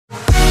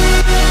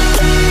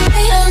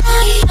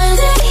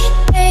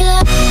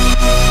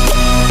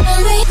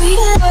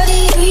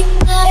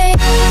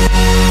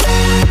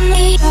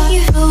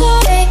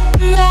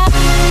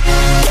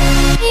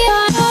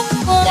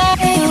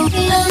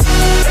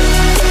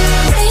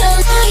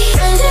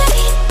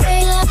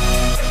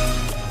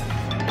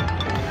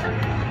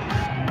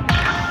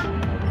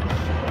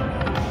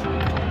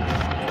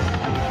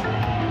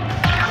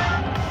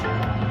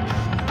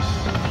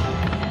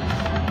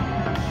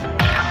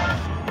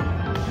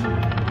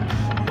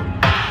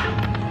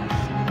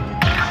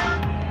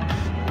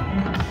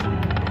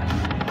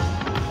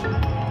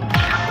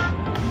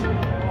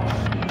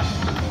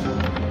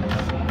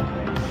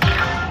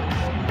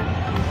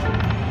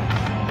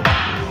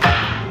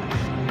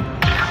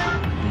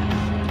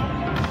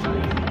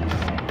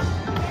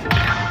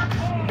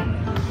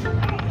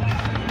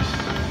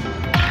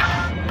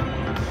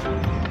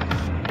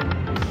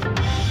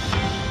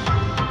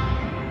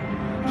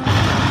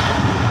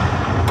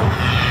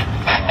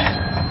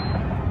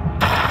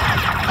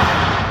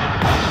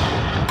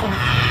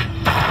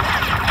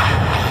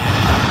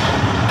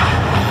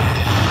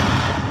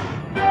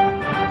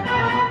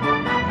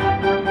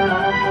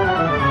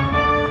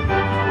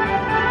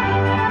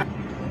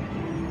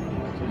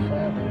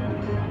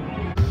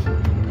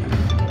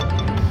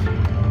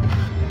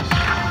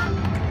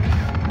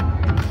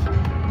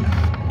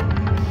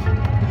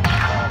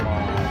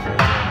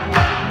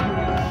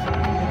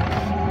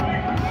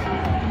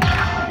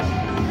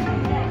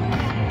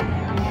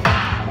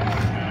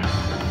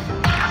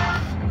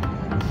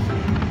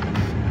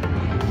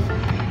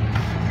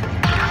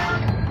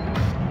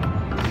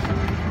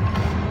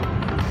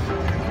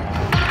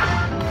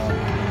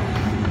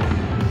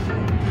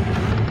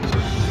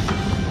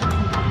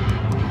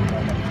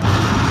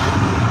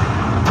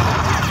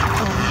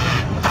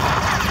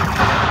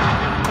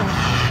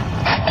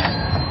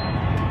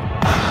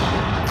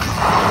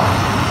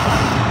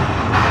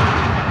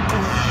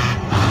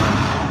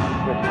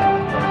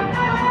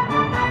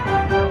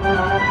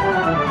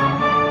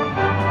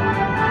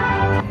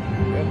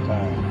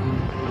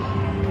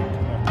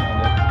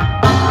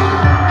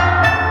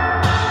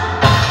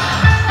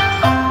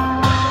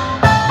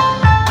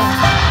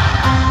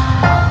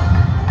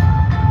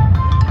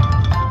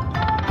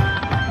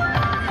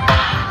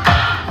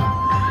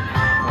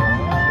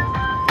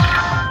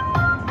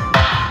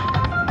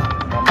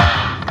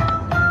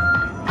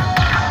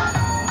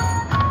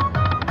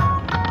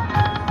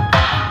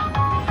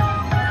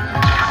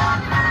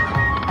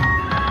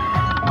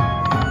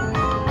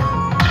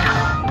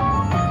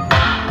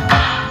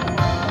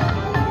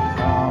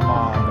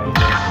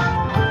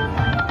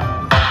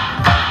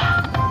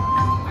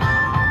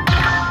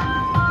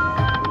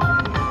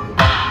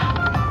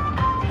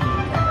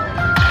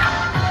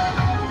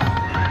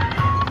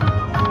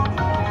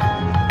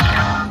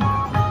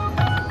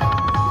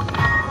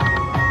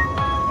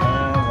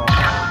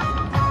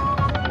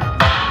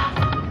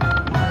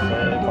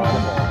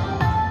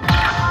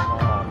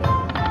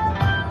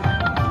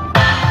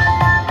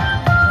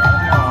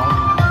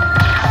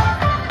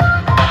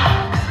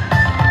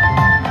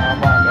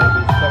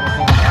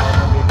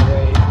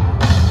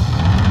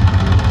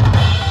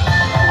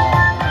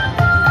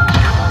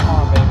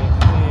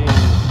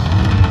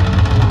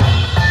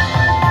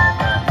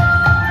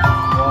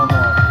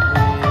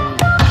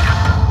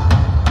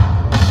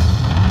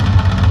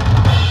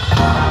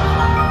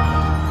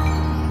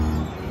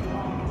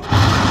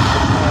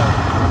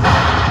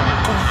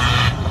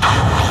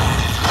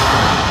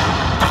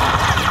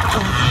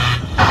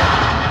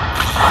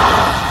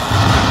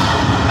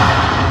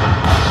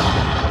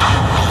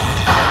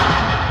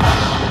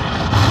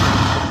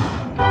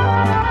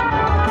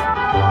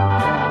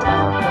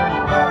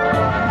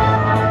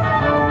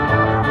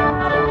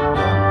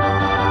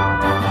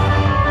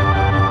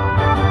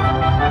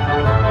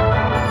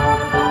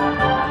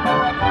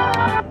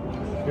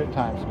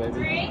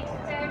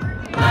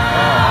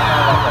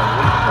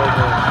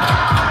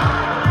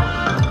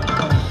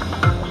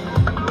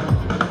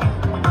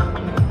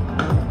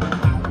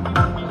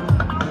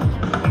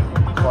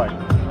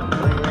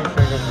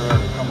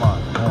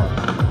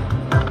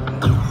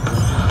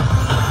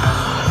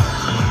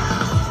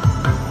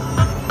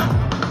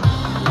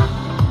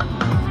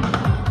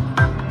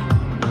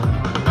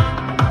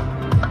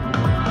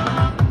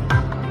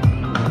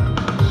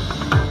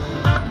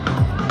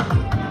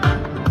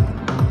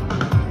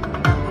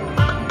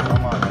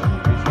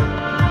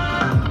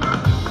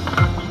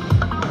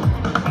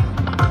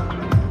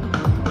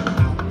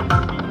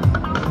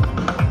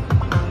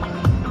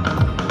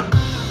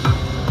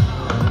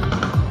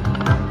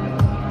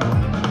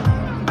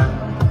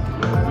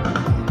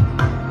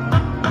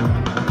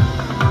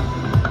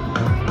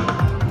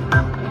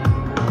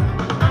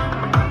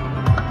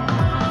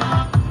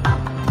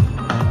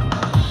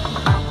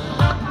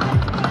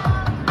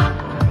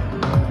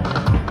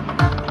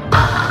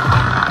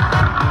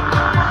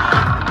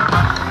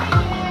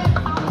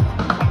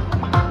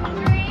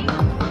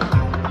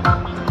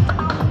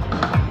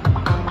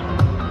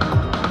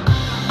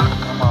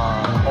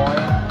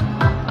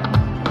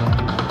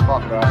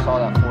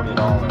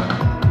$40.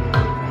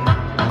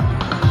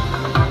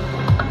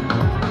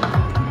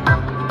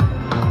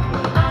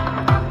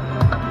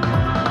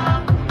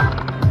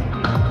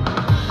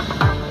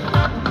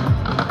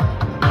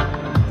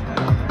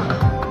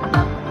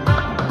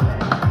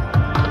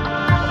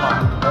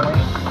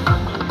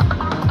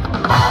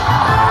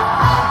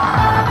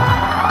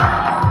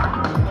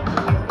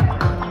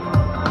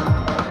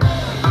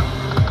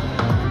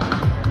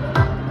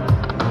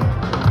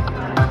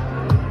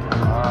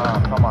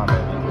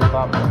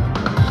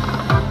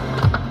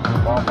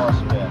 One more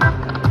spin.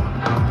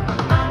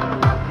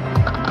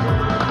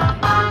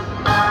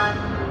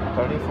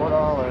 $34.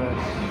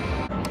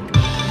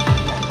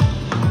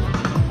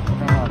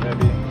 Come on,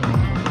 baby.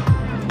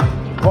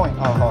 Point.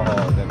 Oh,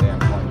 the damn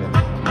point, baby.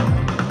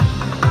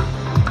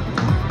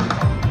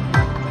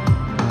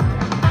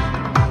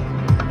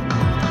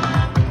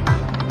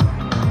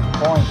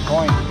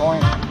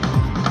 Point.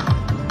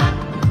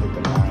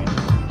 Stupid lines.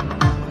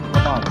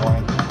 Come on,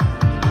 point.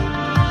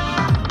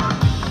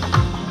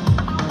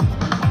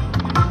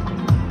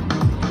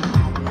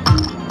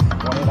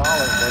 $20,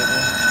 baby.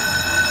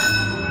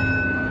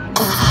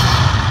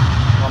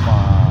 Come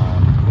on.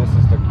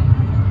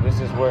 This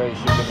is where you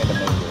should give me the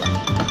major.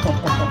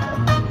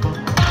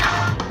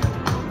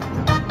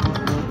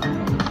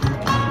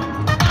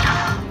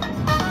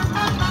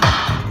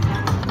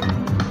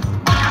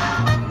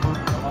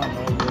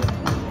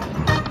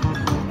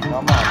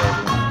 Come on,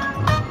 baby.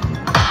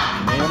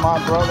 Me and my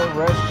brother,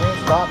 Red Screen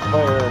Stock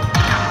Player,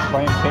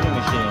 playing penny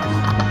machines.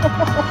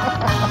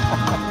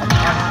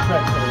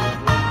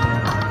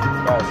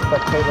 Got a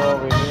spectator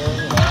over here,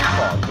 you know, it's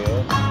all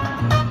good.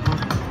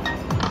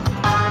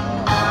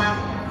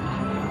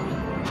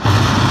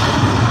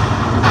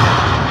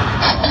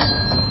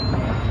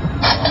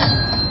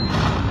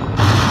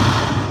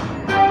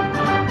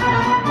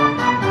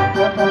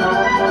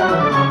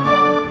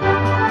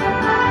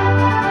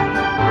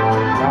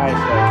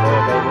 Nice right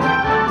there, baby.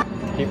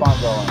 Keep on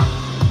going.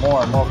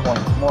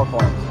 More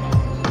points.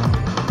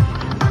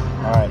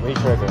 Alright,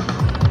 re-trigger.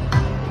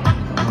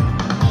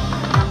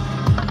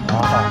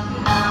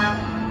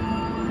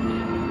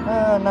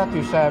 Not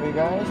too shabby,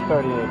 guys.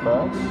 $38.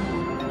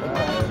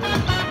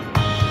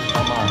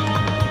 Come on.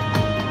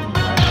 I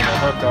need a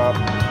hookup.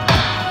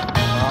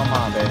 Come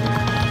on, baby.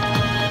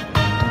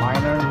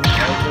 Minor,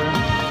 major.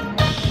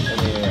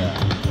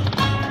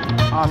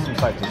 Yeah. Awesome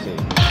sight to see.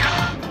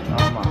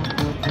 Come on.